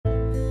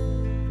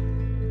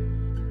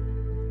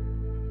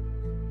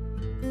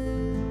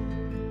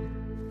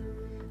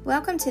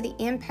Welcome to the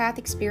Empath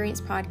Experience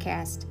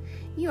podcast.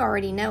 You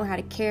already know how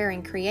to care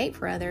and create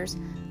for others.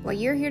 What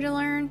you're here to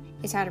learn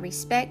is how to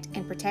respect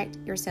and protect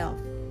yourself.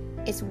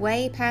 It's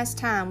way past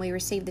time we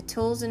receive the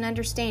tools and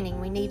understanding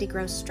we need to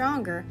grow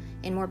stronger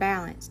and more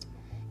balanced.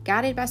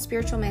 Guided by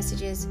spiritual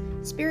messages,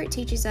 Spirit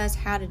teaches us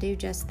how to do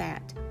just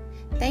that.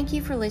 Thank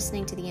you for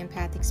listening to the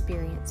Empath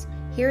Experience.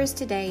 Here is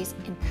today's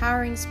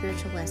empowering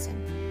spiritual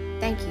lesson.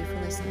 Thank you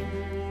for listening.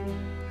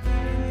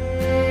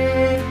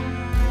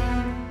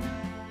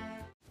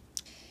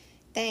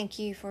 Thank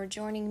you for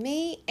joining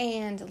me,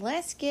 and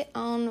let's get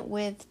on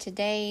with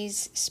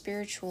today's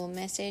spiritual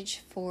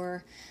message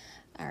for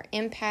our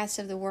empaths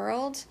of the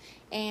world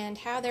and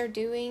how they're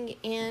doing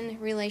in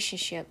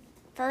relationship.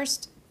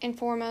 First and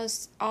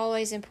foremost,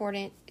 always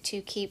important to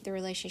keep the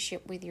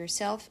relationship with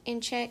yourself in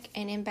check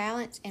and in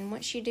balance, and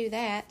once you do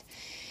that,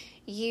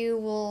 you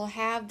will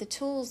have the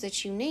tools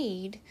that you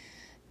need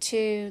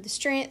to the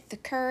strength, the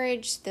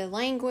courage, the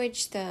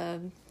language,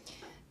 the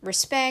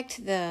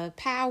respect, the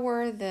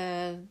power,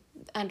 the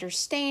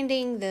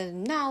understanding, the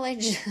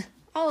knowledge,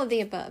 all of the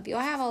above.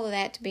 You'll have all of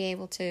that to be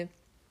able to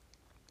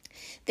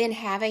then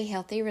have a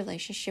healthy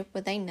relationship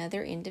with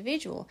another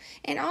individual,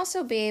 and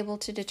also be able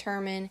to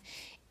determine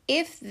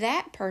if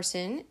that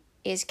person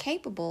is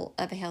capable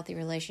of a healthy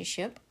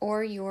relationship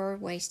or you're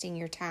wasting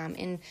your time.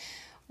 And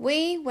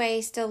we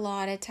waste a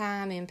lot of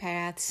time,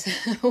 empaths.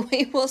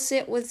 We will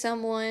sit with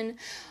someone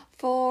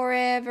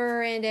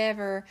forever and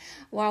ever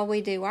while we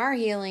do our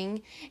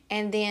healing,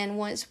 and then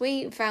once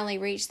we finally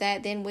reach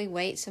that, then we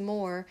wait some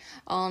more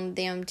on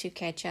them to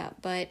catch up.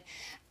 But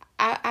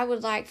I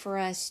would like for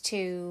us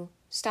to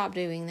stop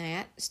doing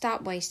that,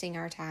 stop wasting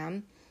our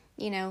time.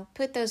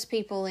 Put those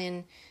people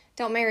in,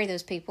 don't marry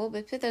those people,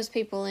 but put those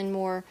people in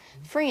more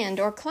friend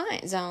or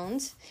client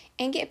zones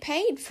and get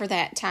paid for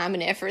that time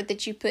and effort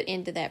that you put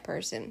into that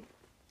person.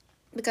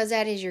 Because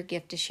that is your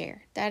gift to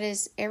share. That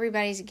is,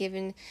 everybody's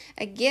given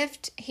a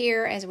gift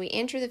here as we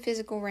enter the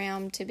physical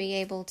realm to be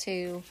able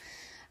to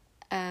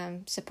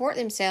support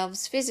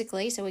themselves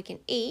physically so we can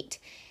eat.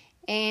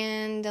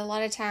 And a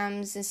lot of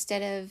times,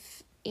 instead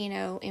of,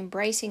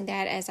 embracing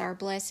that as our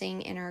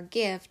blessing and our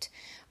gift,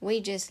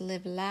 we just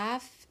live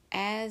life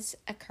as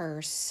a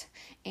curse.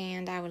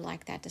 And I would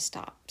like that to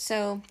stop.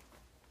 So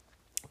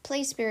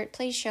please, Spirit,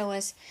 please show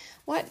us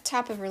what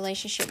type of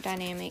relationship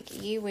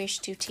dynamic you wish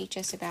to teach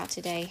us about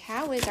today.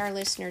 How is our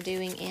listener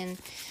doing in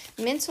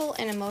mental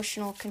and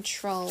emotional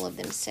control of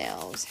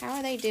themselves? How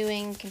are they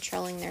doing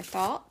controlling their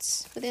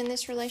thoughts within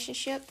this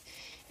relationship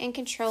and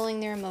controlling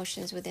their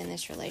emotions within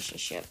this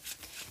relationship?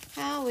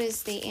 How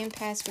is the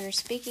empaths we're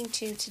speaking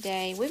to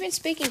today? We've been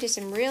speaking to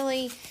some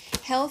really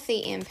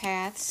healthy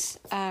empaths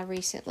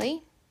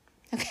recently.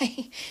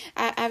 Okay,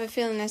 I have a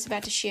feeling that's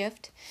about to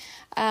shift.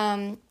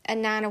 A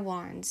 9 of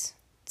Wands.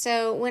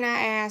 So when I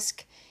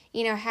ask,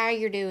 how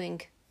you're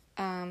doing,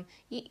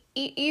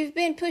 you've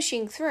been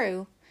pushing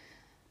through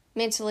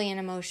mentally and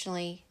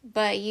emotionally,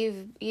 but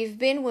you've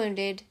been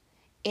wounded.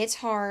 It's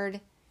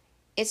hard.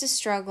 It's a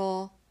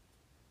struggle.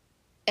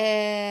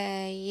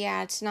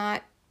 It's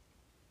not.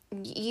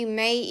 You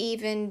may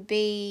even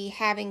be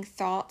having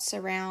thoughts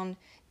around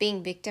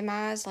being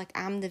victimized, like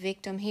I'm the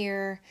victim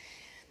here,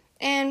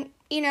 and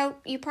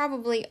you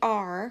probably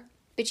are.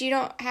 But you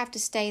don't have to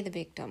stay the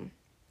victim.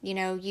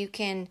 You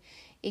can,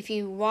 if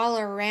you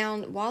wallow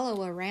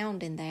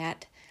around in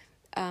that,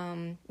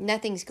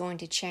 nothing's going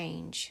to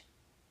change.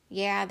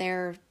 Yeah,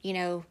 they're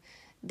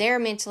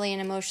mentally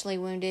and emotionally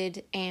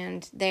wounded,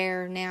 and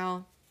they're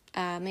now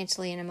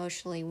mentally and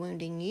emotionally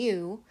wounding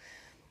you.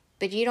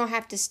 But you don't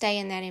have to stay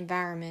in that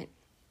environment.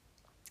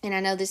 And I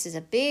know this is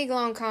a big,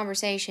 long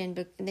conversation,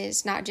 but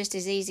it's not just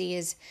as easy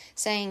as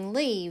saying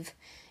leave.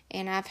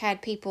 And I've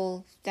had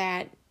people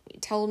that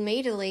told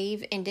me to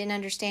leave and didn't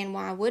understand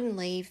why I wouldn't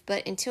leave.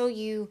 But until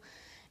you're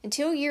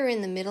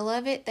in the middle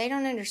of it, they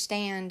don't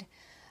understand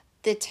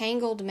the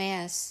tangled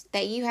mess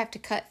that you have to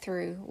cut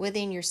through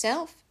within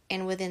yourself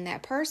and within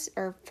that person,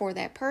 or for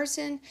that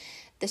person,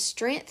 the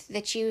strength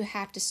that you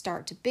have to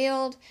start to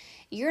build.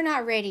 You're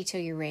not ready till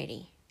you're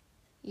ready.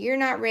 You're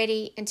not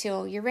ready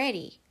until you're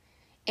ready.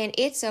 And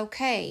it's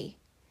okay.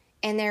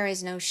 And there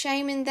is no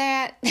shame in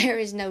that. There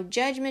is no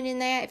judgment in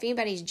that. If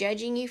anybody's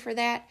judging you for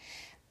that,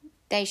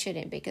 they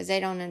shouldn't, because they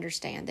don't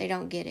understand. They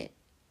don't get it.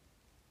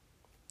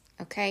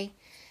 Okay?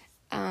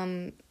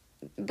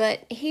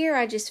 But here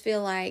I just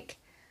feel like,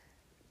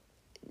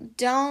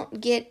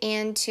 don't get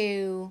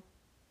into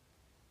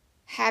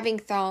having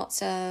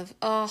thoughts of,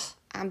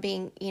 I'm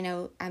being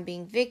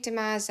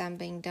victimized, I'm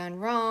being done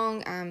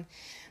wrong.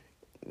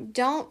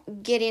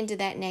 Don't get into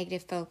that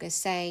negative focus.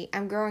 Say,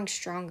 I'm growing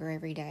stronger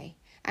every day.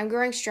 I'm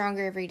growing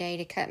stronger every day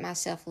to cut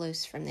myself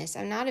loose from this.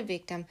 I'm not a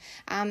victim.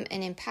 I'm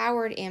an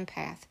empowered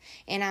empath,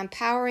 and I'm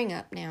powering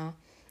up now.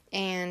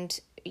 And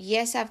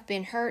yes, I've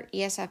been hurt.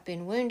 Yes, I've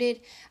been wounded,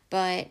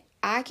 but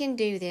I can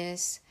do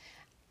this.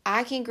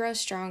 I can grow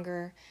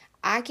stronger.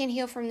 I can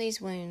heal from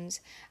these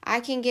wounds. I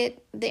can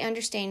get the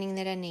understanding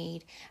that I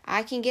need.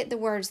 I can get the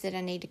words that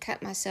I need to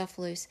cut myself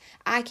loose.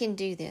 I can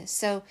do this.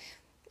 So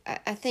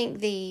I think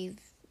the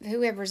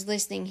whoever's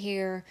listening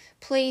here,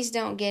 please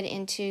don't get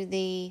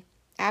into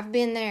I've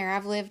been there.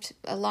 I've lived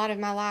a lot of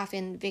my life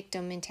in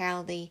victim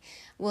mentality.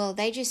 Well,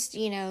 they just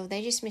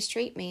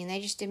mistreat me and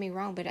they just did me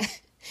wrong.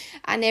 But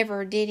I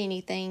never did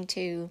anything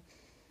to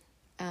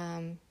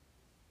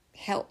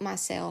help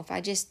myself.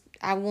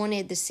 I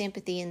wanted the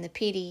sympathy and the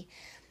pity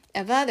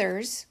of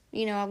others.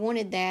 I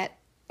wanted that.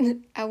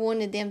 I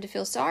wanted them to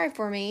feel sorry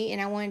for me, and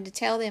I wanted to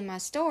tell them my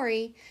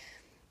story,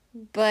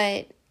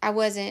 but I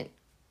wasn't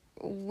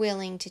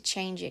willing to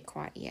change it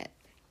quite yet.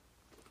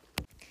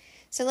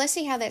 So let's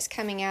see how that's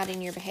coming out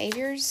in your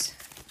behaviors.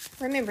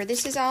 Remember,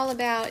 this is all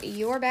about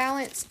your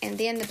balance and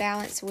then the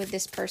balance with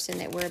this person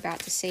that we're about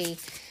to see.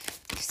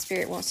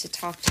 Spirit wants to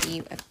talk to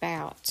you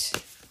about.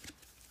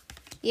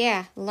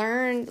 Yeah,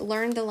 learn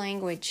the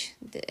language.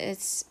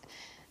 It's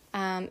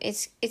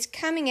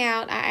coming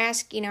out. I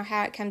ask,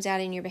 how it comes out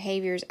in your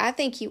behaviors. I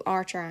think you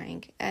are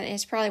trying, and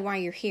it's probably why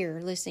you're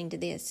here listening to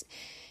this.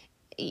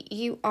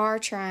 You are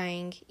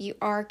trying. You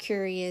are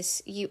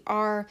curious. You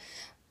are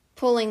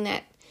pulling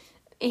that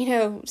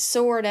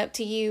sword up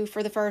to you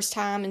for the first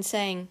time and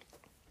saying,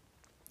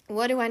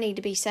 what do I need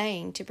to be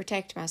saying to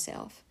protect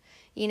myself?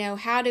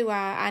 How do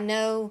I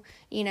know,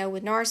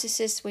 with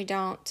narcissists, we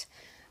don't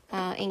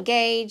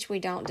engage, we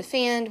don't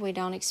defend, we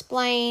don't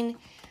explain,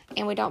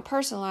 and we don't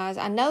personalize.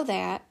 I know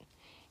that.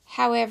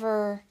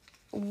 However,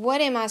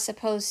 what am I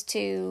supposed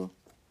to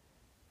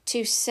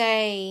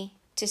say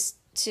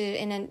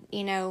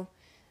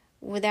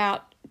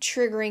without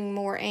triggering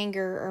more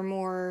anger or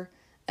more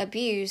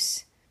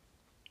abuse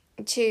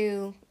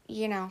to,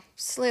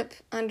 slip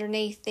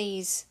underneath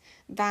these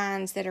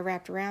vines that are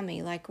wrapped around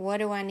me? Like, what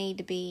do I need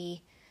to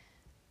be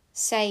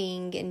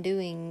saying and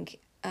doing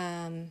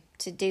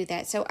to do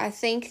that? So I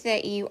think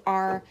that you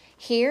are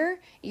here,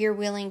 you're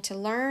willing to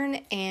learn,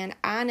 and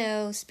I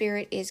know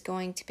Spirit is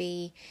going to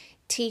be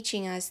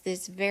teaching us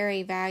this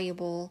very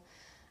valuable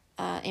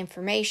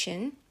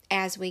information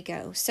as we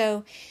go.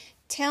 So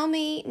tell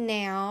me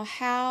now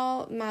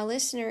how my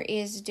listener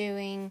is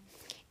doing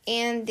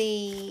in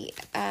the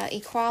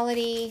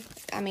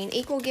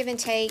equal give and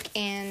take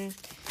and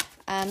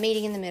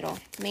meeting in the middle,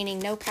 meaning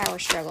no power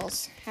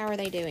struggles. How are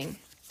they doing?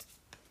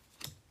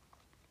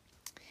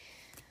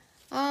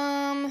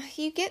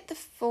 You get the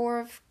 4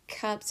 of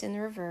Cups in the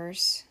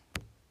reverse.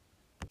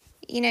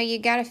 You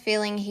got a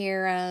feeling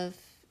here of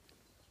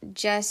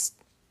just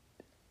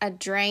a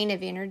drain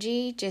of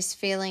energy, just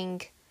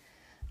feeling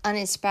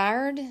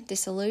uninspired,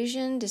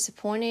 disillusioned,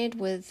 disappointed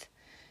with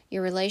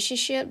your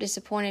relationship,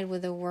 disappointed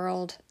with the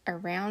world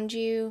around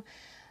you.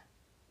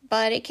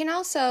 But it can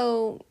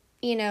also,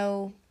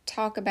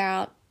 talk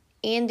about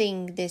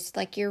ending this,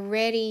 like you're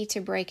ready to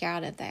break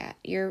out of that.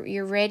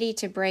 You're ready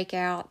to break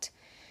out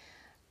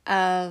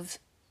of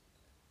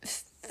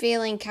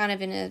feeling kind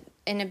of in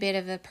a bit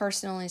of a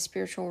personal and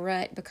spiritual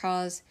rut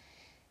because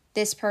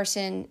this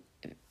person,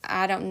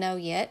 I don't know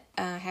yet.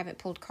 I haven't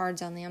pulled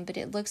cards on them, but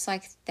it looks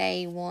like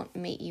they won't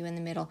meet you in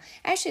the middle.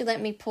 Actually, let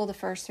me pull the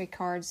first 3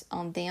 cards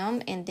on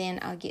them, and then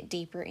I'll get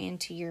deeper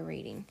into your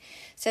reading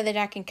so that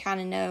I can kind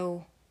of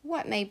know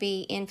what may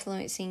be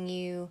influencing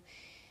you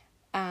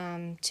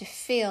to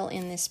feel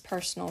in this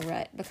personal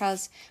rut,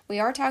 because we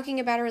are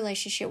talking about a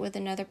relationship with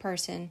another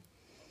person.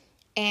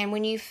 And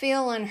when you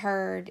feel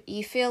unheard,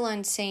 you feel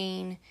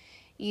unseen,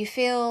 you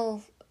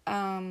feel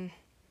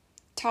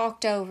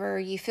talked over,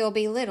 you feel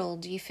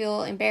belittled, you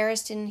feel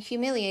embarrassed and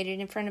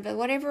humiliated in front of it,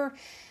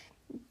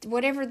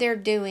 whatever they're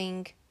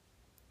doing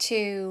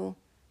to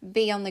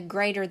be on the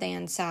greater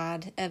than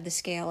side of the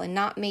scale and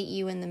not meet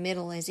you in the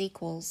middle as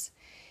equals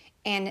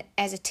and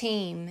as a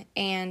team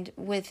and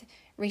with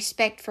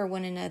respect for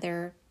one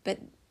another, but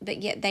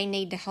yet they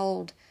need to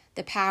hold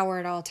the power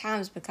at all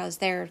times because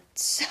they're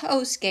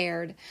so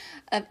scared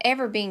of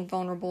ever being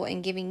vulnerable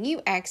and giving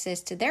you access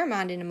to their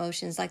mind and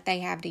emotions like they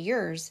have to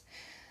yours.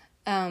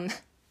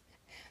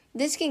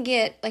 This can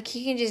get,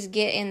 you can just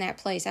get in that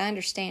place. I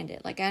understand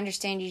it. I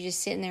understand you just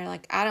sitting there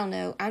I don't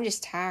know. I'm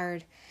just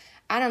tired.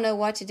 I don't know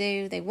what to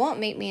do. They won't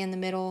meet me in the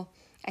middle.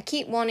 I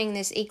keep wanting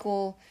this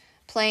equal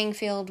playing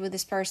field with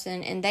this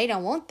person, and they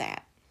don't want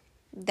that.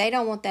 They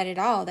don't want that at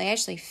all. They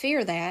actually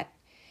fear that.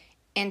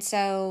 And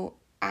so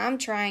I'm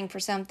trying for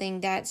something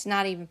that's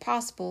not even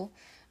possible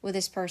with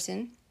this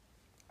person.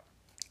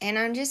 And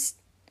I'm just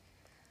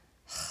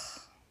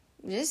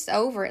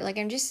over it.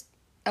 I'm just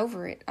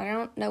over it. I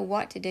don't know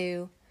what to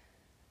do.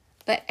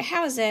 But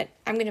how is that?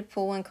 I'm going to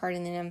pull one card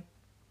and then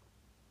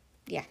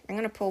I'm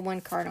going to pull one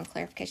card on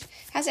clarification.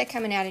 How's that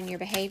coming out in your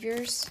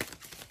behaviors?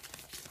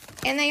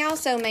 And they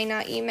also have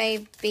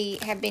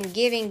been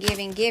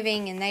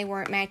giving, and they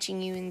weren't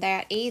matching you in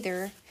that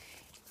either.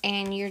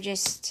 And you're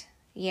just,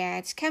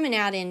 it's coming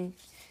out in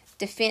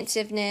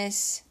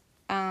defensiveness,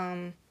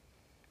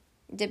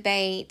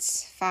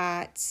 debates,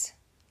 fights.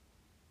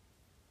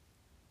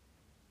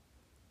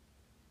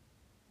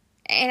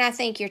 And I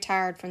think you're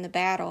tired from the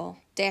battle,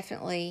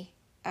 definitely,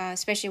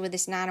 especially with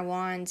this 9 of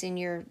Wands in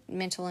your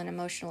mental and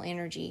emotional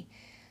energy.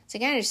 So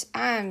again,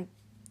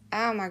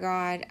 oh my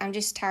God, I'm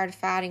just tired of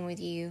fighting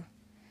with you.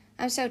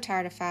 I'm so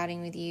tired of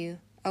fighting with you.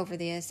 over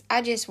this.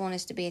 I just want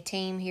us to be a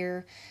team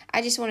here.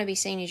 I just want to be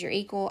seen as your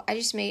equal. I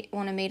just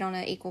want to meet on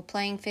an equal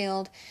playing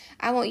field.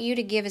 I want you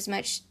to give as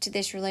much to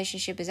this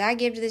relationship as I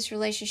give to this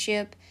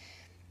relationship.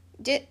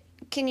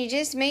 Can you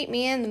just meet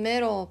me in the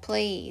middle,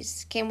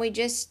 please? Can we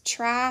just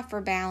try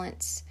for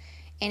balance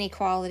and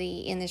equality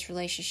in this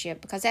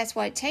relationship? Because that's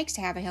what it takes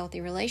to have a healthy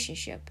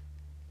relationship.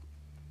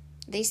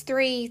 These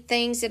 3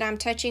 things that I'm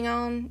touching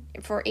on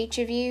for each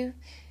of you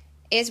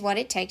is what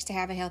it takes to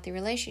have a healthy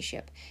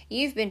relationship.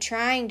 You've been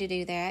trying to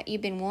do that.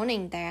 You've been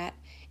wanting that.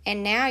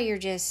 And now you're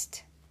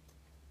just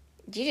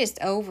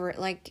over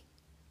it.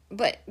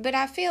 But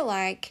I feel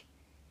like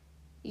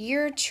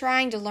you're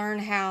trying to learn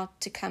how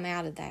to come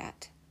out of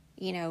that.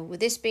 With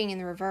this being in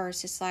the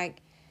reverse, it's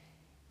like,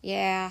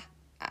 yeah,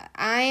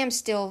 I am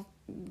still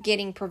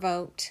getting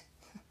provoked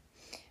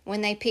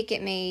when they pick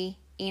at me,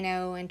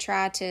 and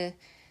try to,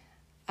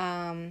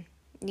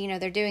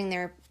 they're doing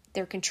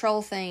their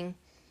control thing,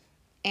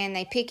 and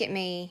they pick at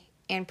me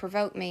and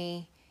provoke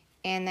me,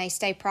 and they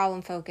stay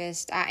problem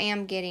focused. I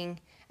am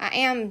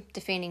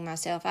defending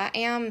myself. I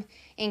am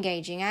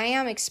engaging. I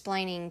am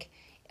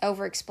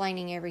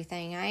over-explaining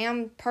everything. I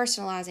am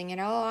personalizing it.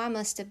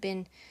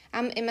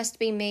 It must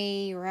be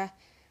me.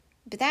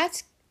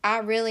 But I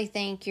really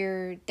think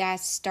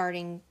that's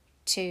starting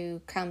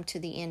to come to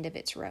the end of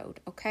its road,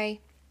 okay?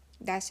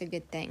 That's a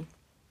good thing.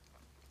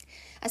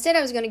 I said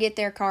I was going to get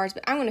their cards,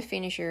 but I'm going to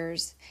finish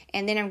yours,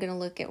 and then I'm going to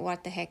look at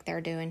what the heck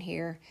they're doing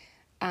here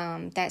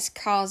that's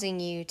causing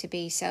you to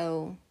be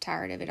so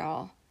tired of it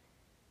all.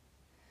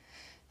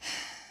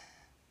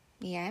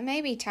 Yeah, it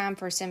may be time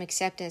for some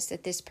acceptance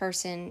that this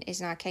person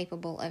is not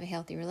capable of a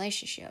healthy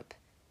relationship.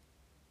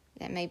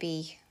 That may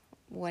be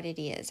what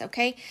it is,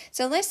 okay?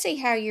 So let's see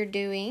how you're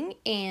doing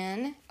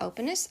in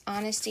openness,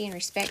 honesty, and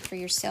respect for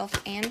yourself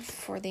and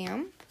for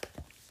them.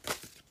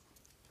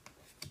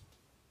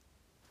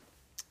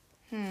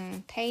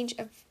 Page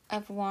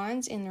of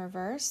Wands in the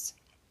reverse.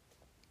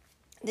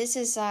 This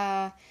is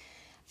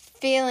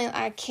feeling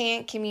I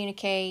can't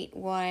communicate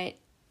what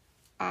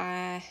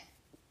I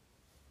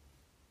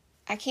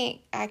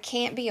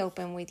can't be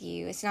open with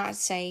you. It's not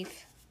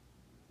safe.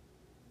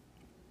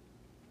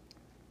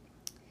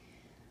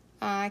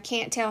 I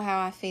can't tell how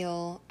I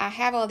feel. I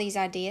have all these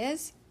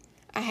ideas.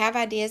 I have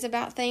ideas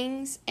about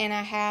things, and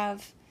I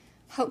have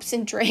hopes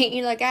and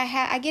dreams.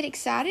 I get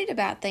excited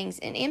about things,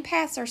 and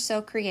empaths are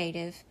so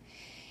creative.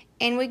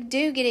 And we'll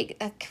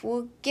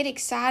get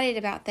excited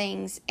about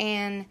things,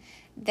 and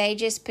they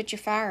just put your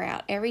fire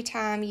out. Every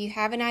time you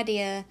have an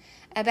idea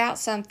about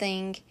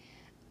something,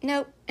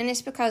 nope, and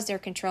it's because they're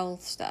control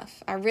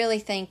stuff. I really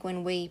think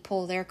when we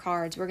pull their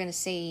cards, we're going to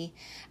see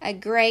a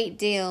great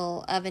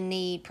deal of a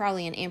need.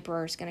 Probably an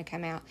Emperor is going to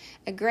come out.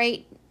 A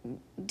great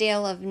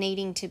deal of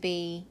needing to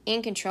be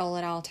in control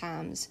at all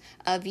times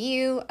of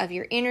you, of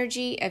your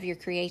energy, of your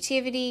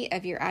creativity,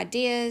 of your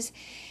ideas.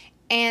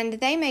 And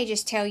they may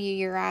just tell you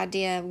your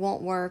idea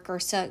won't work or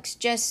sucks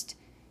just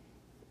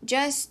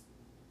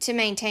to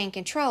maintain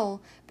control,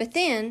 but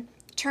then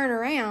turn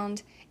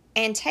around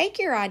and take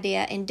your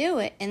idea and do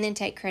it and then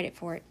take credit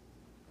for it.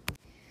 Have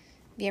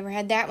you ever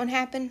had that one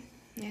happen?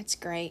 That's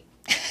great.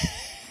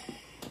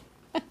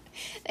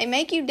 They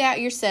make you doubt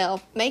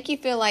yourself, make you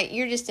feel like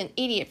you're just an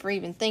idiot for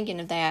even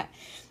thinking of that.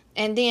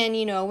 And then,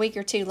 a week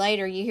or 2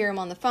 later, you hear them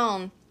on the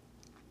phone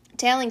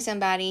telling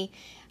somebody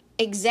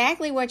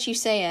exactly what you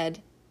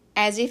said,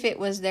 as if it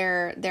was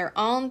their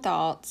own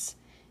thoughts,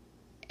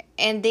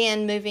 and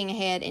then moving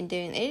ahead and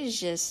doing it. It is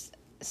just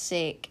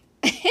sick.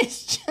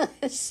 It's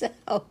just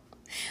so...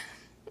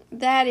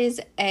 That is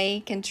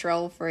a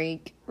control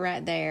freak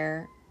right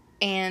there.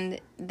 And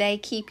they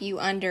keep you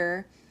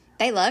under...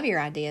 They love your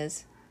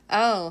ideas.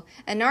 Oh,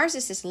 a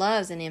narcissist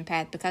loves an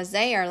empath because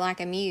they are like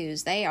a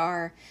muse. They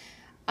are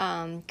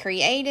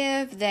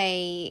creative.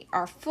 They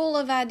are full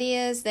of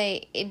ideas.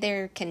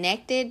 They're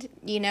connected.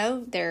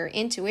 Their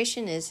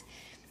intuition is...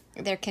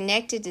 They're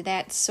connected to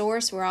that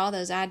source where all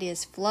those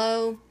ideas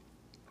flow.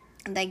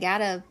 They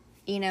got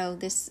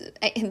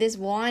this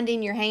wand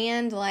in your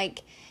hand,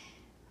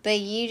 but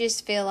you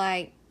just feel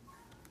like,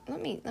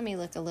 let me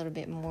look a little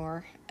bit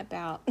more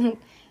about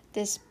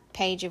this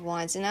Page of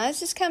Wands. And now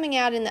this is coming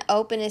out in the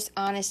openness,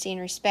 honesty,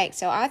 and respect.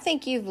 So I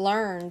think you've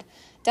learned,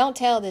 don't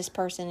tell this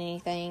person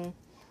anything.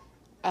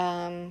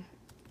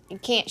 You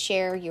can't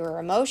share your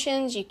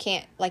emotions. You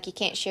can't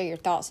share your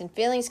thoughts and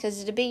feelings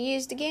because it'll be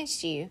used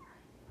against you.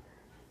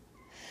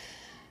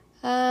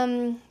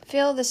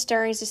 Feel the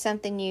stirrings of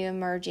something new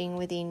emerging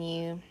within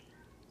you.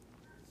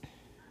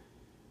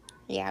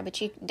 Yeah,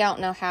 but you don't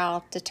know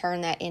how to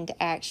turn that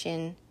into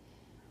action.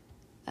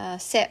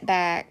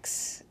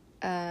 Setbacks,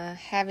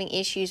 having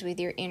issues with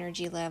your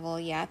energy level.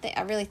 Yeah,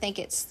 I really think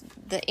it's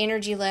the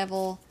energy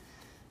level.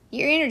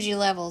 Your energy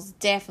level is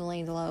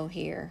definitely low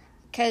here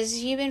because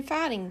you've been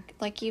fighting.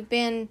 You've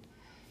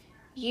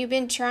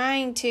been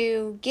trying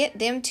to get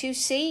them to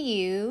see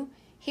you,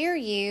 hear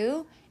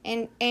you,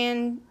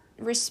 and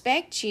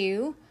respect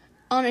you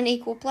on an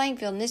equal playing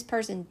field, and this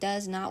person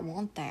does not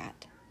want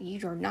that.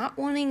 You are not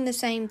wanting the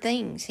same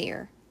things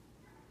here.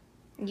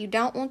 You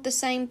don't want the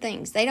same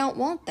things. They don't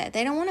want that.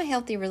 They don't want a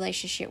healthy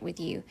relationship with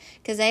you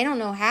because they don't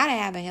know how to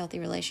have a healthy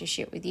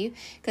relationship with you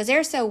because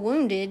they're so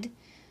wounded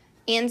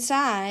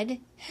inside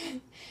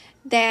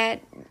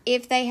that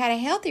if they had a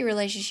healthy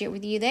relationship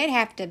with you, they'd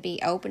have to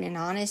be open and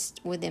honest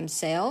with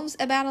themselves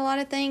about a lot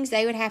of things.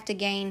 They would have to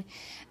gain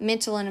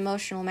mental and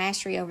emotional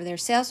mastery over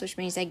themselves, which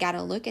means they got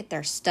to look at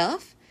their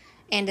stuff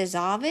and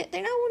dissolve it.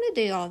 They don't want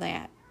to do all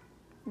that.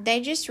 They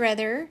just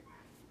rather,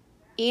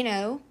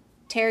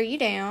 tear you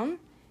down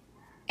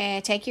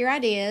and take your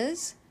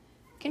ideas,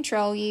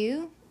 control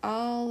you,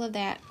 all of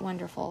that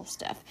wonderful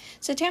stuff.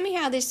 So tell me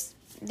how this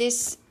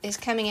is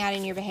coming out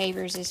in your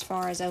behaviors as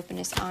far as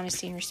openness,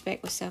 honesty, and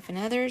respect with self and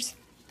others.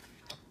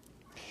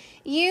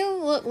 You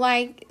look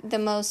like the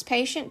most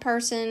patient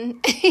person.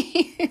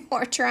 You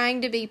are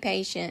trying to be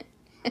patient.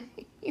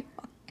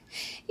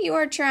 You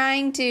are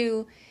trying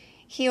to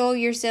heal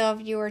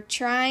yourself. You are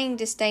trying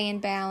to stay in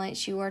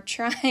balance. You are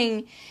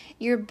trying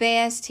your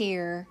best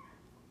here.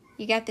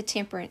 You got the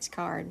Temperance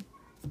card.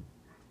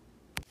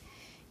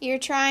 You're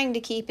trying to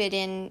keep it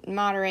in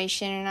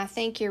moderation, and I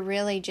think you're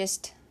really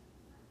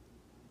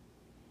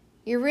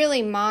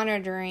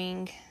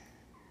monitoring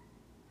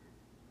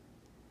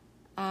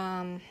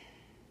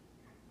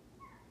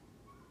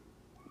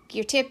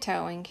you're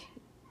tiptoeing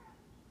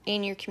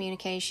in your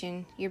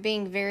communication. You're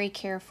being very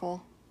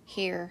careful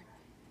here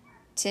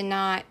to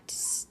not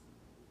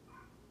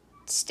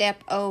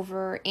step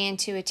over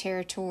into a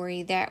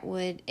territory that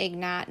would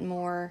ignite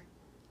more.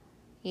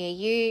 Yeah,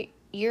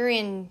 you're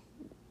in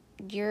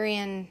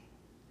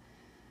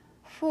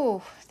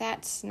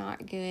that's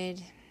not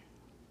good.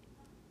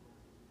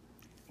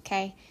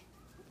 Okay,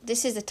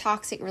 this is a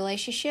toxic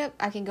relationship.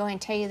 I can go ahead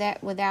and tell you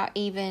that without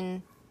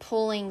even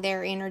pulling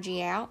their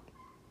energy out.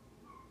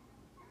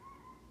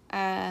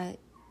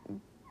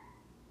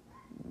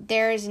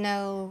 There is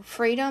no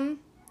freedom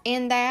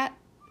in that.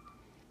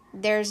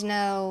 There's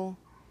no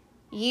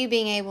you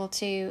being able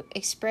to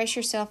express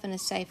yourself in a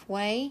safe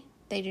way.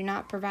 They do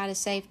not provide a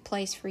safe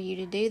place for you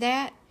to do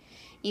that.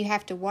 You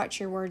have to watch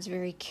your words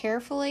very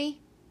carefully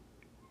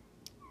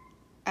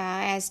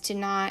as to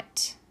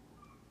not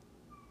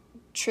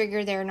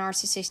trigger their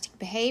narcissistic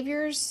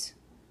behaviors.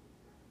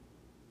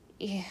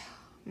 Yeah,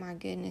 my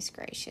goodness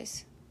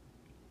gracious.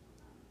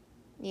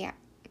 Yeah.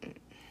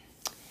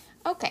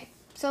 Okay,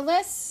 so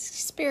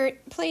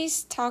Spirit,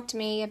 please talk to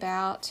me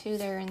about who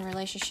they're in the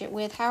relationship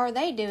with. How are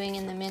they doing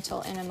in the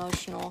mental and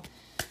emotional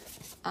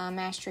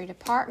mastery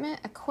department?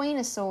 A Queen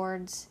of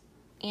Swords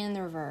in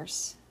the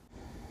reverse.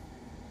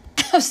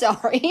 I'm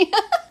sorry.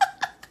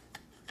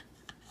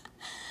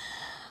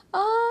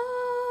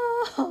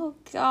 Oh,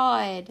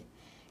 God.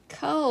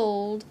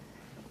 Cold.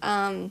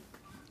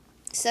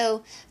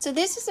 So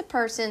this is a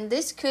person,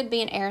 this could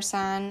be an air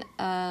sign,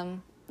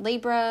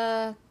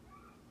 Libra,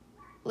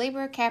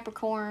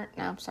 Capricorn,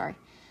 no, I'm sorry,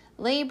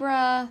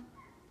 Libra,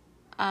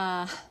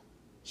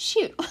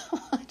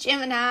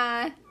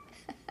 Gemini,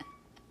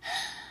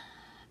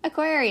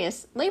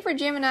 Aquarius, Libra,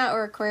 Gemini,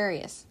 or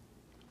Aquarius.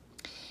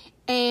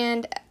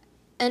 And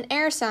an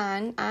air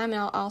sign, I'm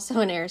also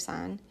an air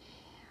sign,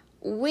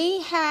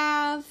 we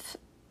have,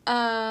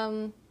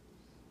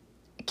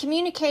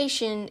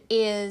 communication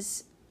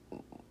is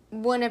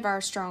one of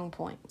our strong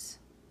points.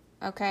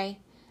 Okay,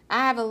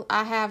 I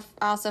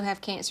also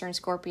have Cancer and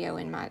Scorpio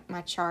in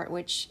my chart,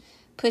 which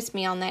puts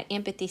me on that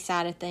empathy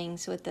side of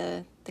things with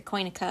the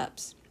Queen of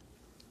Cups.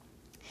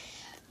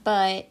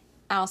 But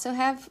I also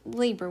have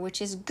Libra,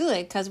 which is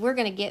good because we're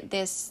going to get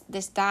this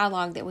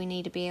dialogue that we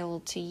need to be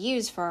able to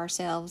use for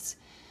ourselves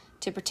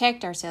to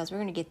protect ourselves. We're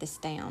going to get this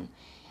down.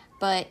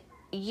 But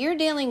you're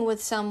dealing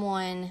with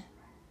someone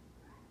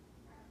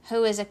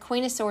who is a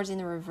Queen of Swords in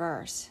the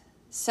reverse.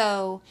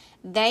 So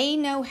they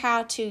know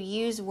how to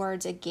use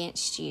words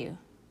against you.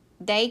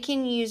 They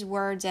can use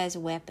words as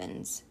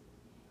weapons.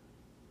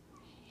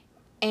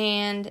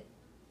 And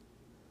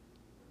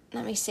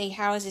let me see,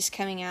 how is this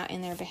coming out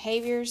in their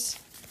behaviors?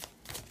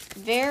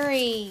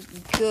 Very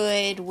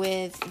good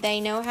with, they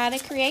know how to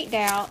create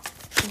doubt.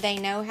 They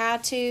know how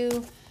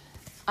to,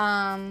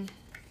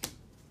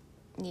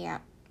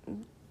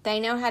 they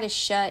know how to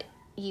shut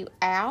you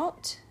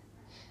out.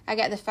 I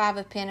got the Five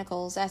of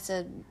Pentacles.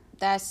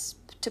 That's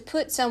to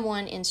put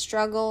someone in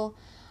struggle,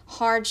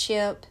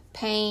 hardship,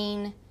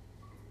 pain,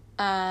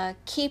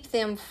 keep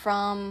them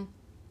from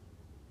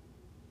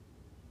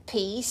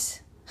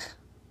peace.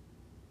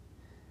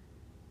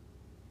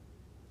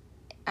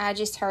 I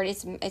just heard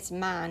it's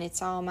mine.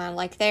 It's all mine.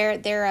 Like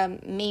they're a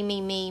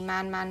me,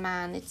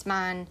 mine. It's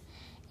mine,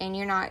 and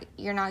you're not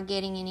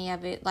getting any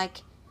of it. Like,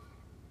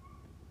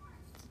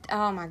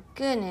 oh my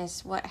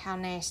goodness, how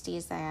nasty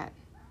is that?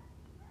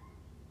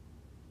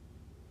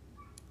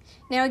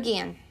 Now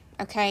again,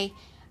 okay,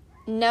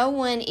 no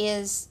one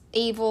is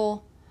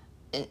evil.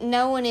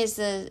 No one is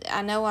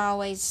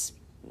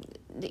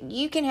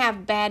you can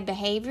have bad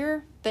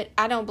behavior, but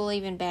I don't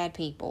believe in bad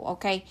people,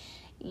 okay?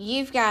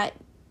 You've got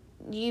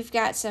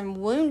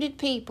some wounded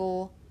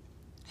people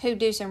who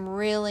do some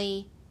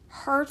really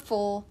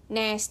hurtful,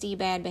 nasty,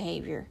 bad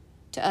behavior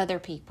to other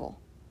people.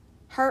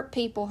 Hurt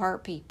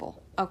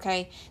people.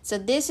 Okay, so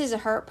this is a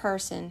hurt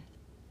person.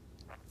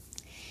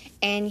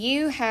 And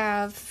you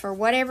have, for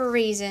whatever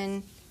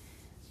reason,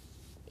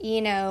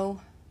 they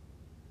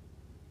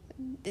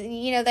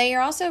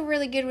are also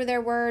really good with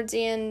their words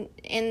in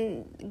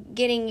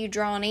getting you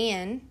drawn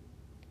in,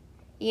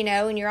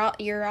 and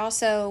you're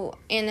also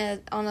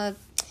on a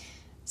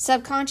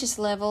subconscious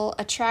level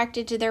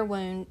attracted to their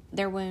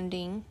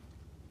wounding.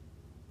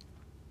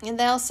 And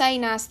they'll say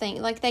nice things,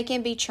 like they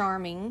can be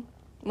charming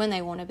when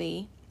they want to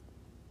be.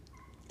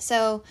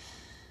 So,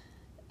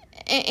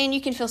 and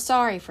you can feel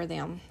sorry for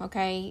them,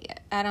 okay?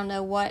 I don't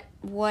know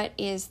what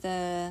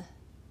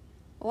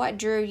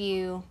drew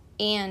you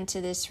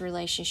into this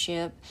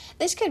relationship.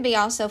 This could be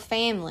also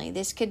family.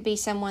 This could be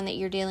someone that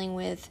you're dealing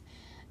with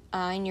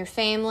in your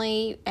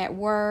family, at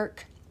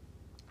work.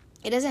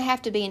 It doesn't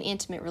have to be an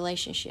intimate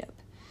relationship.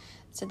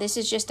 So this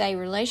is just a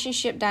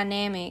relationship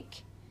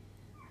dynamic.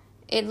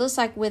 It looks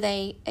like with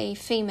a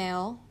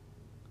female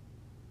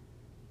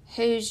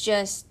who's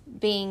just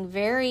being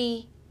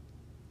very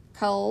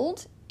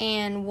cold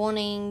and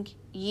wanting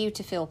you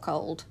to feel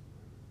cold.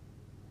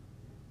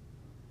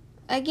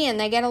 Again,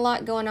 they get a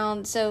lot going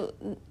on, so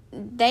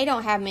they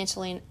don't have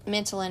mental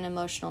and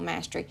emotional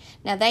mastery.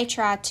 Now, they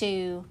try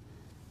to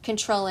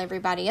control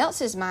everybody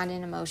else's mind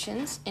and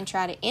emotions and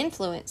try to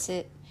influence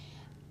it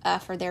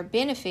for their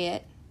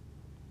benefit,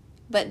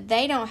 but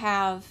they don't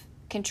have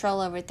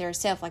control over it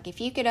themselves. Like, if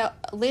you could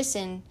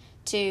listen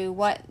to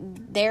what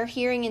they're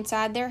hearing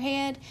inside their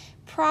head,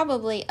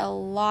 probably a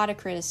lot of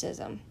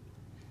criticism.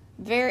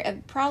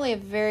 Probably a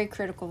very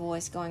critical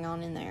voice going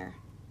on in there.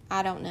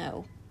 I don't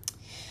know.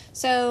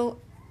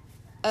 So,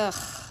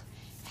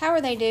 how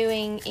are they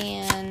doing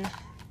in,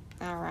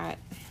 all right,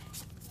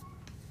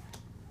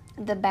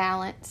 the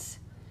balance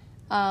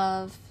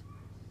of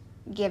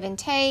give and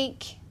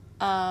take,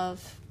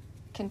 of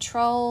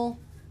control?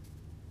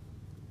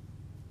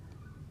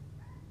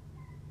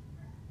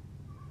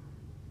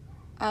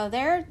 Oh,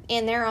 they're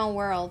in their own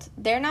world.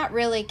 They're not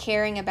really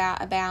caring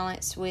about a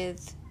balance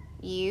with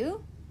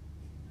you.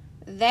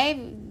 They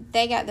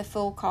got the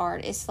full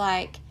card. It's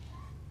like,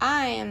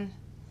 I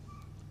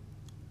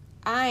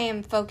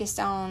am focused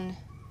on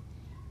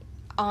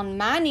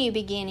my new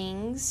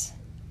beginnings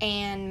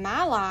and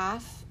my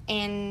life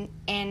and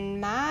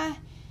my,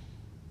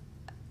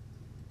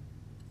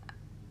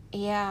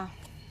 yeah.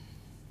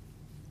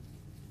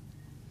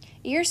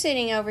 You're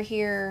sitting over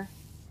here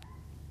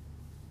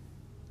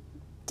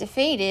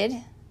defeated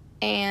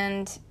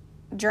and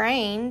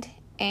drained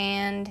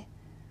and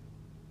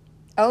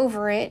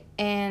over it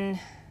and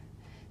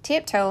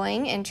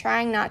tiptoeing and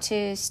trying not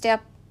to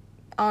step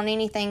on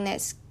anything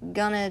that's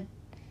gonna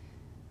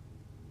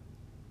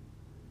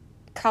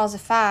cause a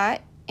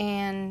fight,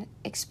 and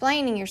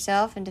explaining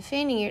yourself and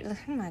defending your,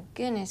 oh my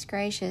goodness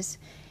gracious.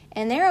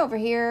 And they're over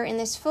here in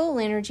this full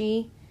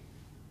energy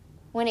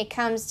when it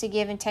comes to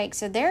give and take.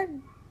 So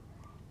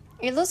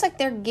it looks like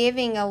they're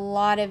giving a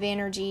lot of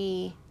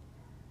energy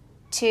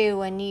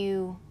to a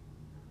new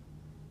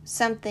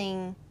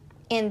something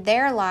in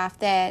their life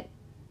that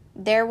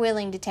they're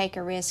willing to take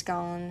a risk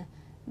on.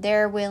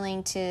 They're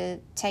willing to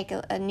take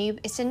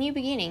it's a new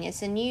beginning.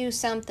 It's a new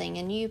something,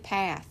 a new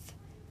path.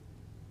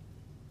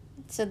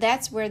 So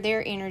that's where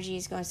their energy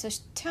is going. So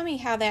tell me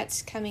how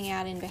that's coming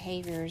out in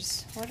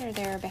behaviors. What are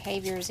their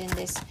behaviors in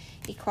this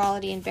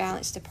equality and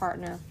balance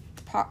department?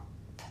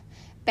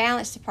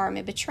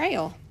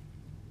 Betrayal.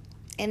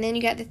 And then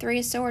you got the Three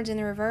of Swords in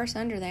the reverse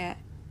under that.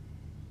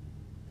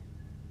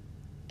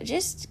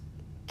 Just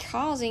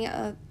causing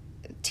a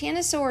Ten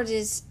of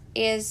Swords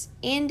is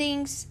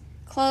endings,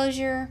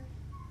 closure.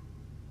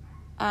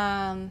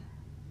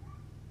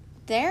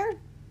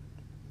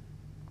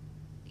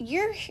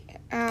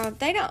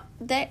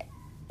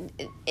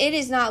 It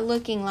is not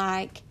looking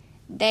like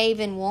they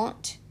even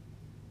want.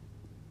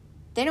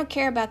 They don't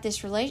care about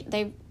this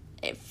relation.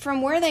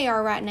 From where they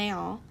are right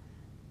now,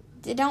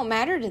 it don't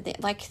matter to them.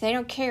 Like, they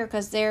don't care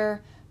because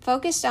they're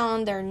focused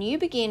on their new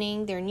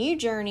beginning, their new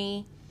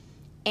journey,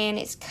 and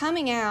it's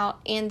coming out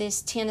in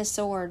this Ten of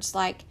Swords,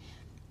 like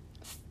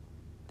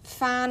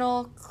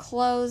final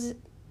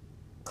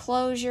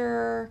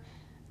closure,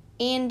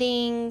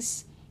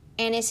 endings,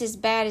 and it's as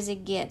bad as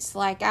it gets.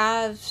 Like,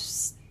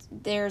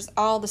 there's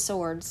all the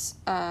swords.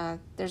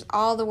 There's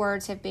all the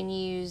words have been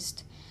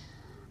used.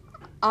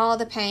 All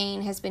the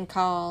pain has been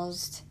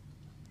caused.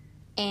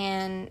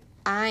 And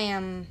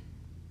I'm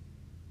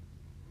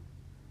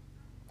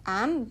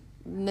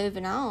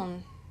moving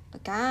on.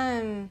 Like,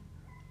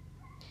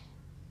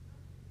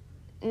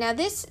 now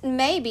this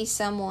may be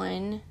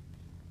someone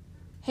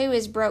who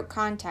has broke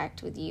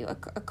contact with you. A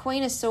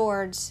Queen of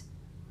Swords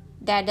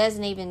that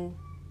doesn't even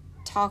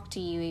talk to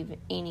you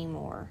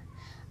anymore.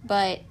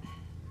 But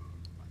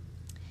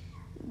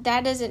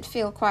that doesn't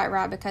feel quite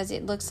right because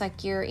it looks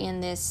like you're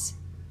in this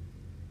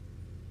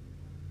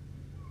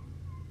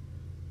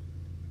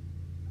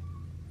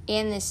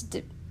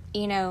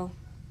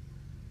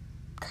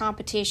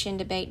competition,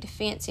 debate,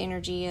 defense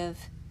energy of,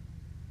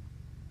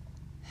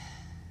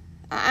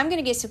 I'm going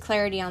to get some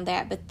clarity on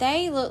that, but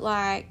they look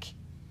like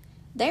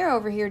they're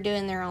over here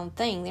doing their own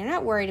thing. They're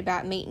not worried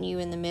about meeting you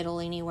in the middle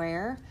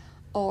anywhere,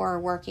 or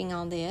working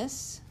on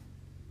this,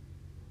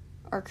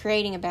 or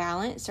creating a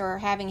balance, or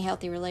having a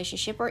healthy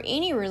relationship, or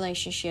any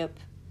relationship.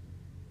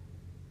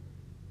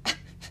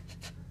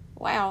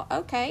 Wow,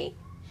 okay.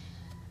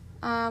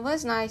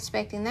 Was not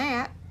expecting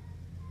that.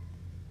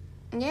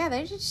 Yeah,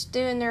 they're just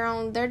doing their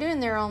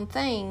own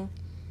thing.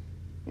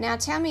 Now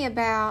tell me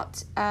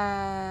about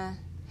how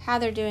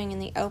they're doing in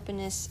the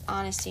openness,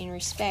 honesty, and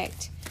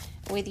respect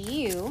with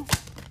you.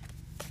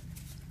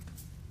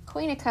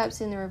 Queen of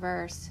Cups in the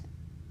reverse.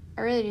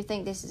 I really do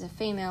think this is a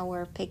female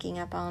we're picking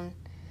up on.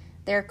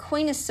 They're a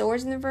Queen of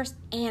Swords in the reverse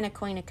and a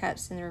Queen of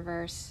Cups in the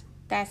reverse.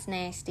 That's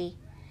nasty.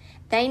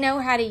 They know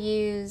how to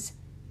use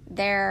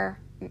their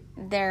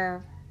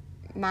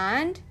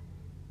mind,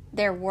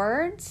 their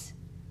words.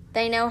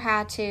 They know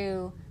how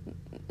to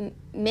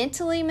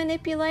mentally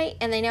manipulate,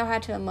 and they know how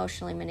to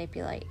emotionally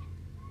manipulate.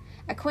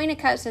 A Queen of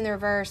Cups in the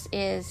reverse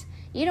is,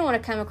 you don't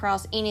want to come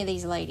across any of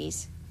these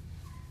ladies.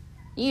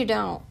 You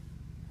don't.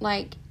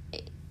 Like,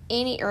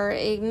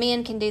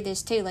 men can do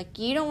this too. Like,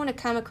 you don't want to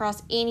come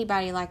across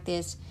anybody like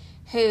this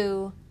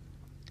who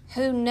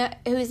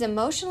is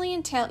mentally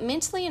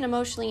and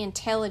emotionally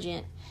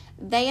intelligent.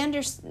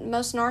 Most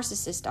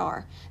narcissists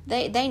are.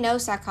 They know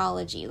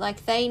psychology.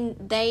 Like,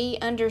 they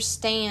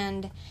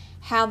understand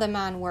how the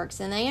mind works,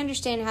 and they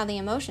understand how the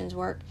emotions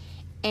work,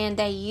 and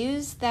they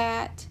use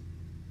that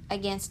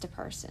against a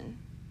person.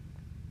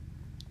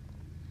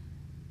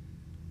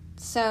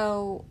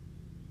 So,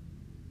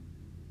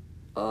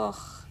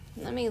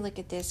 let me look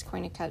at this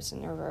Queen of Cups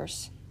in the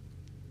reverse.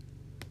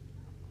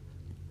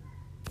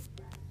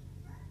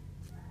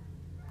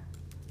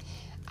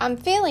 I'm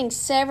feeling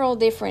several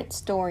different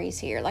stories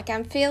here. Like,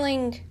 I'm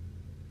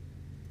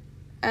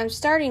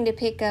starting to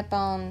pick up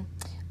on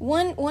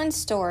one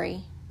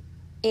story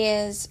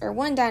is, or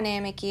one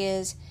dynamic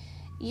is,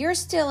 you're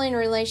still in a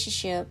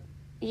relationship.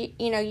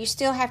 You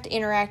still have to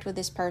interact with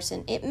this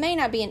person. It may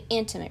not be an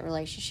intimate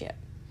relationship,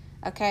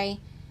 okay?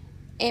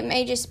 It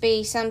may just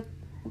be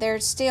they're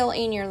still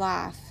in your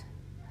life.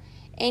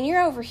 And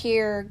you're over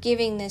here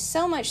giving this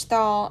so much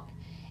thought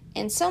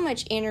and so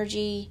much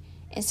energy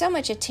and so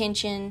much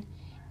attention,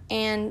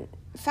 and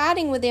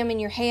fighting with them in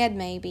your head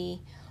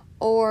maybe,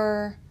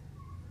 and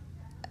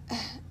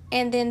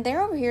then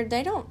they're over here,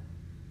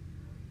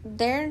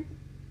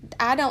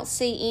 I don't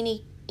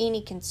see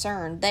any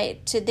concern.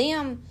 To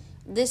them,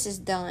 this is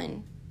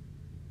done.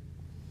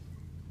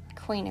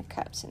 Queen of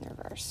Cups in the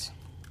reverse.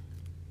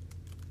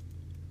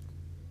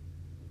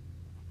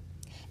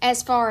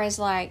 As far as,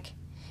 like,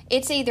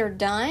 it's either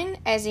done,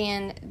 as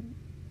in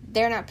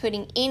they're not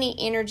putting any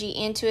energy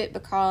into it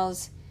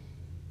because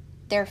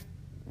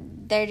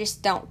they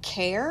just don't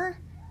care.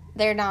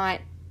 They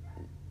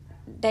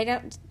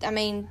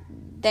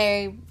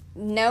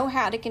know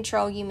how to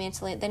control you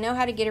mentally. They know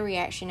how to get a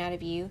reaction out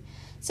of you.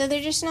 So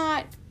they're just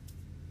not,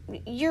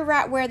 you're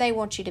right where they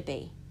want you to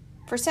be.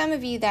 For some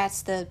of you,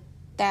 that's the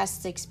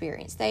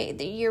experience.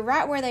 You're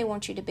right where they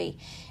want you to be.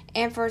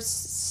 And for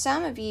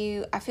some of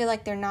you, I feel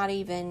like they're not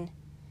even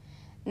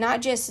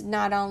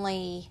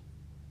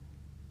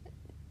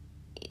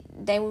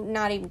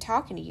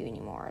talking to you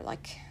anymore.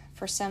 Like,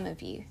 for some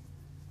of you.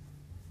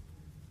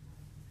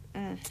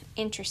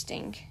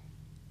 Interesting.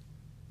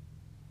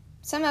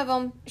 Some of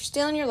them are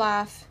still in your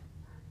life.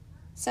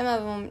 Some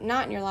of them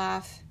not in your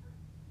life.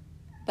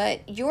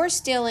 But you're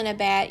still in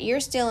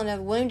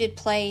a wounded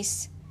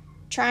place,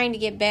 trying to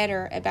get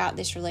better about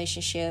this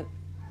relationship.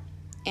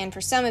 And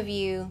for some of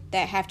you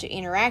that have to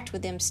interact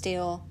with them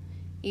still,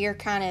 you're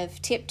kind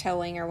of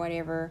tiptoeing or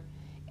whatever.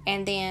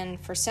 And then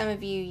for some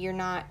of you, you're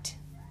not,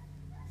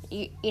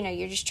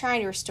 you're just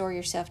trying to restore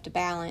yourself to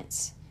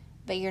balance,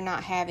 but you're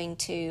not having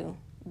to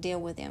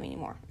deal with them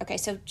anymore. Okay,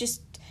 so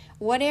just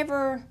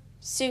whatever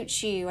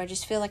suits you. I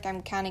just feel like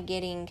I'm kind of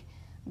getting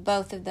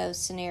both of those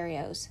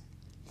scenarios.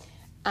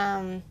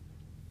 A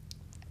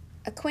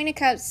Queen of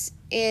Cups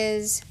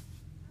is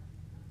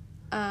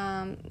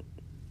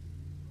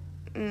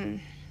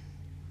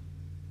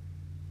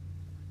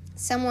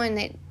someone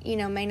that,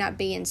 may not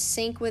be in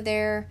sync with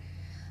their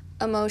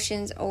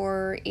emotions,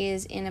 or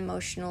is in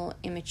emotional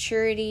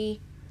immaturity.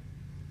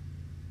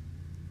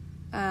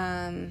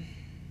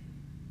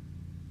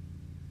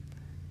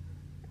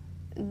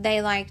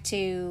 They like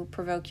to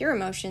provoke your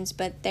emotions,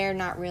 but they're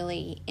not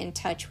really in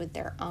touch with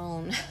their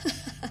own,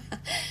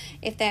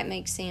 if that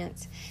makes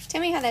sense.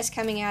 Tell me how that's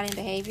coming out in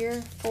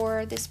behavior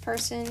for this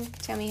person.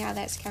 Tell me how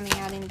that's coming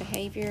out in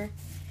behavior.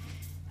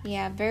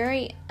 Yeah,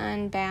 very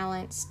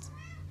unbalanced.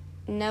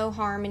 No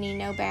harmony,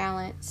 no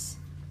balance.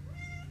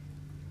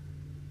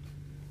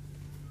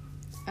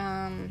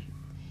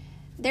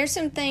 There's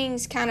some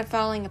things kind of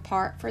falling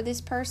apart for this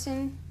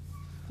person,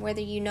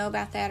 whether you know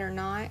about that or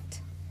not.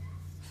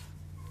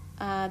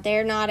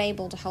 They're not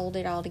able to hold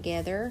it all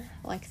together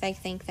like they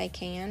think they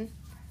can.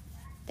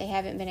 They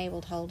haven't been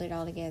able to hold it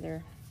all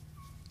together.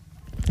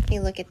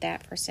 You look at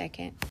that for a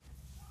second.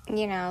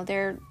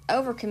 They're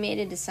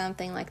overcommitted to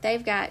something. Like,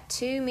 they've got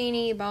too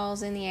many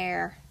balls in the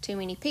air. Too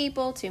many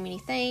people, too many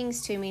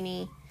things, too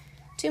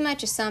too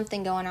much of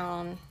something going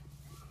on.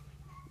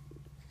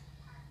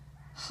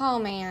 Oh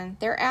man,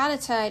 they're out of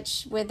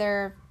touch with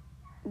their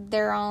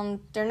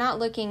own. They're not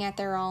looking at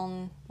their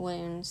own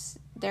wounds.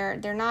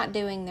 They're not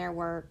doing their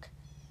work.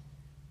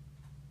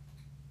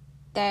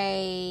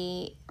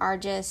 They are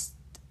just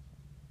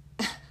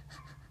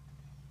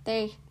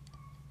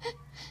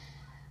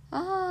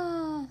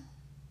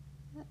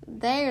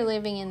they're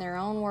living in their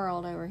own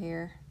world over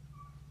here,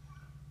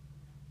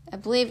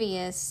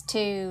 oblivious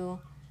to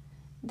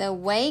the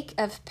wake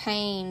of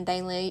pain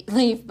they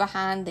leave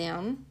behind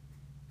them.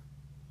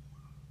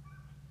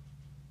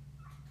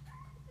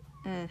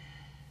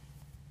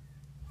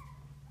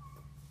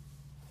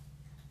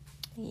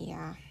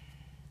 Yeah.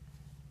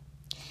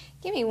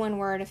 Give me one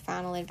word of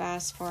final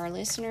advice for our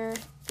listener.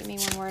 Give me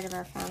one word of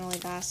our final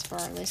advice for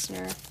our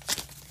listener.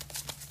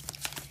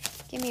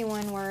 Give me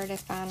one word of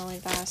final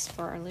advice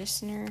for our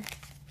listener.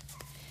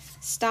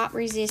 Stop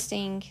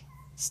resisting.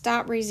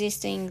 Stop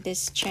resisting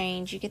this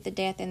change. You get the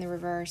death in the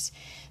reverse.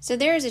 So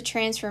there is a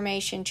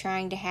transformation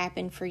trying to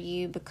happen for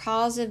you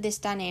because of this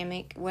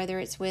dynamic, whether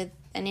it's with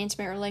an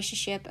intimate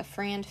relationship, a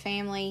friend,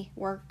 family,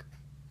 work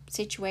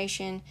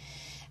situation.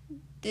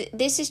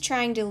 This is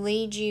trying to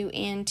lead you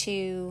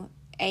into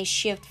a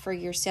shift for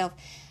yourself,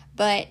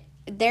 but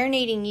they're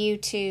needing you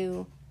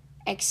to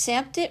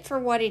accept it for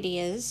what it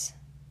is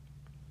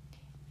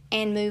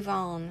and move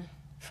on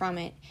from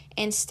it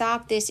and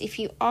stop this. If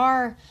you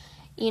are,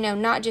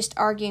 not just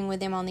arguing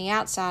with them on the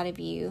outside of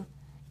you,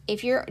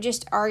 if you're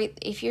just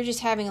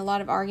having a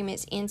lot of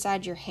arguments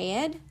inside your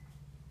head,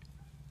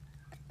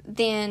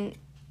 then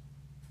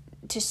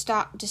to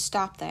stop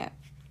that.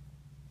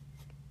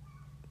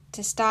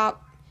 To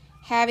stop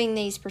having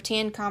these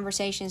pretend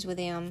conversations with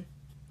them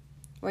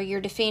where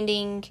you're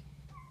defending,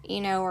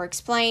 or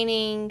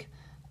explaining,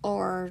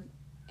 or,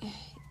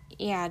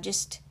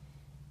 just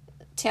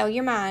tell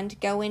your mind,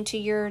 go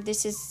into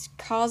this is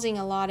causing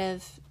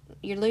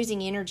you're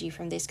losing energy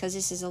from this because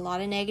this is a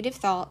lot of negative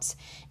thoughts.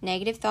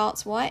 Negative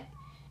thoughts, what?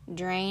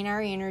 Drain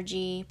our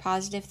energy.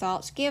 Positive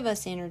thoughts give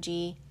us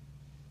energy.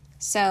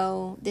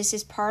 So this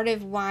is part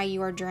of why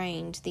you are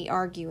drained, the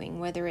arguing,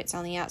 whether it's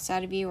on the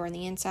outside of you or on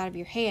the inside of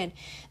your head.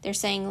 They're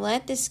saying,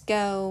 let this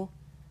go,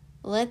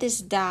 let this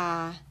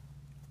die,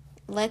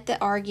 let the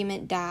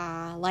argument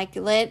die. Like,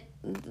 let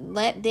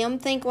them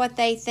think what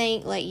they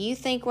think, let you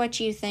think what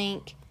you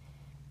think,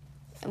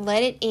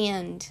 let it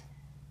end.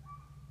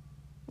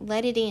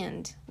 Let it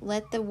end.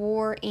 Let the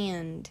war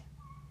end.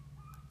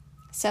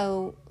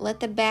 So let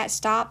the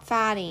stop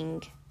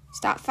fighting.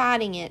 Stop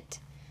fighting it.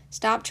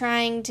 Stop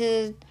trying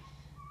to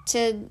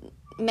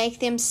make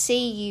them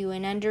see you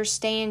and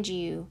understand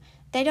you.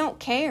 They don't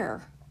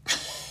care.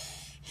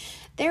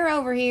 They're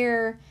over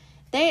here.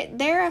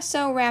 They're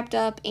so wrapped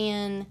up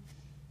in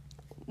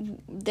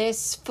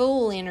this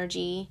fool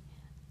energy.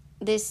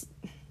 They're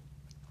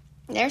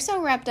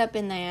so wrapped up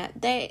in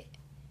that.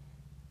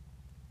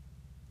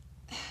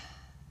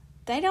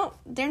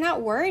 They're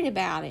not worried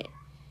about it.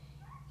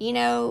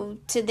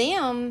 To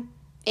them,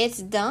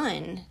 it's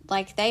done.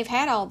 Like, they've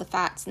had all the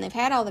fights and they've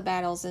had all the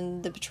battles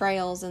and the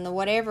betrayals and the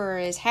whatever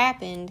has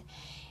happened,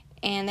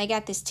 and they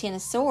got this 10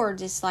 of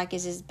swords. It's like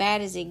is as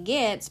bad as it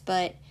gets,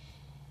 but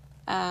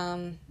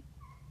they're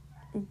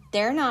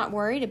not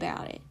worried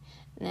about it.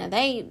 Now,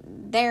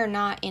 they're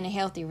not in a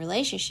healthy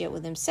relationship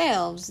with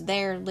themselves.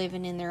 They're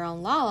living in their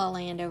own la-la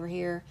land over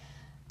here,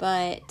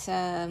 but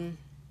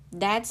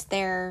that's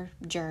their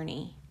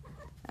journey,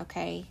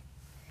 okay?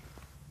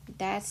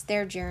 That's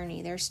their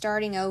journey. They're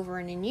starting over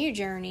in a new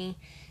journey,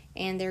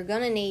 and they're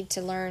going to need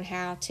to learn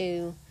how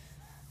to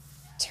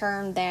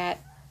turn that,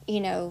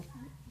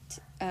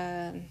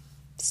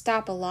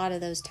 stop a lot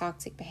of those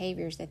toxic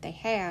behaviors that they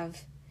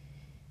have.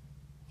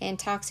 And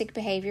toxic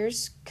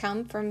behaviors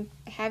come from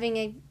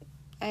having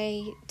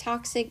a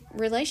toxic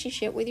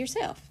relationship with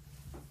yourself.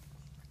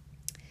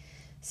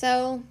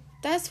 So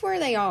that's where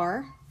they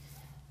are.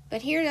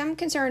 But here I'm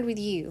concerned with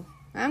you.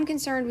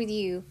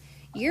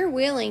 You're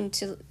willing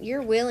to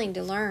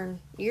learn.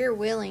 You're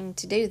willing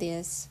to do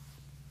this.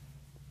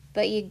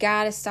 But you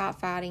got to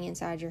stop fighting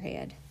inside your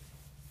head.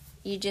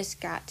 You just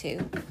got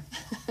to.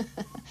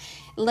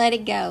 Let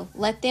it go.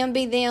 Let them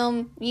be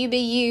them. You be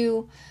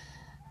you.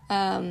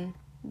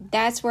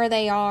 That's where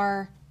they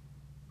are.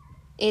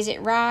 Is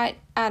it right?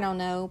 I don't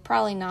know.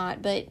 Probably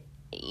not. But,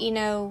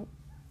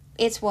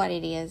 it's what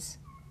it is.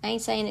 I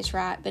ain't saying it's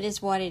right, but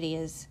it's what it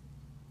is.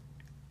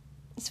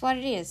 It's what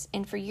it is.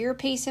 And for your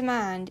peace of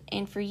mind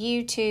and for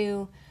you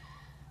to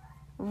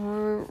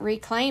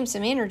reclaim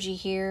some energy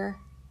here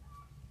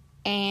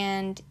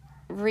and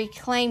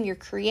reclaim your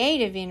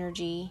creative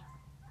energy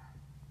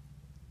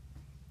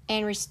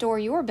and restore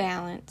your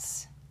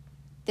balance,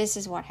 this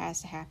is what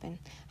has to happen.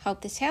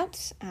 Hope this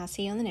helps. I'll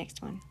see you on the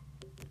next one.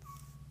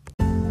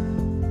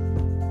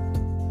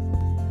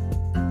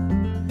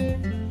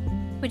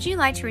 Would you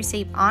like to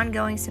receive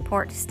ongoing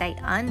support to stay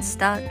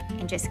unstuck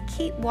and just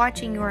keep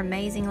watching your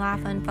amazing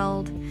life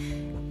unfold?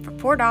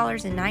 For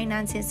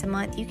 $4.99 a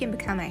month, you can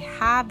become a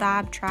High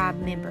Vibe Tribe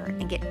member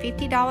and get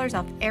 $50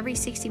 off every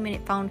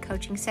 60-minute phone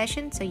coaching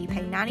session, so you pay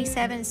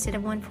 $97 instead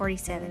of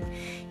 $147.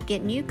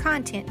 Get new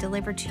content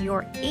delivered to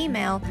your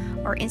email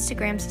or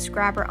Instagram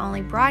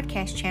subscriber-only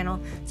broadcast channel,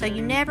 so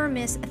you never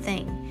miss a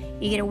thing.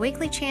 You get a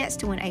weekly chance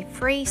to win a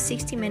free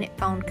 60-minute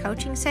phone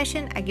coaching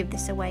session. I give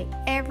this away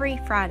every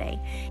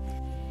Friday.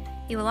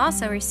 You will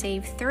also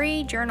receive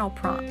 3 journal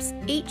prompts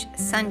each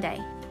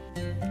Sunday.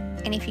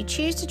 And if you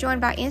choose to join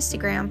by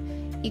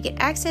Instagram, you get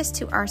access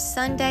to our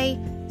Sunday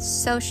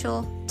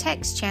social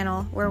text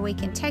channel where we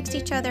can text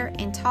each other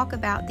and talk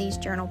about these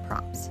journal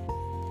prompts.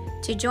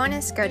 To join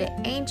us, go to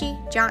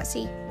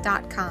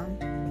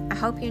AngieJohnson.com. I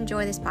hope you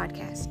enjoy this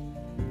podcast.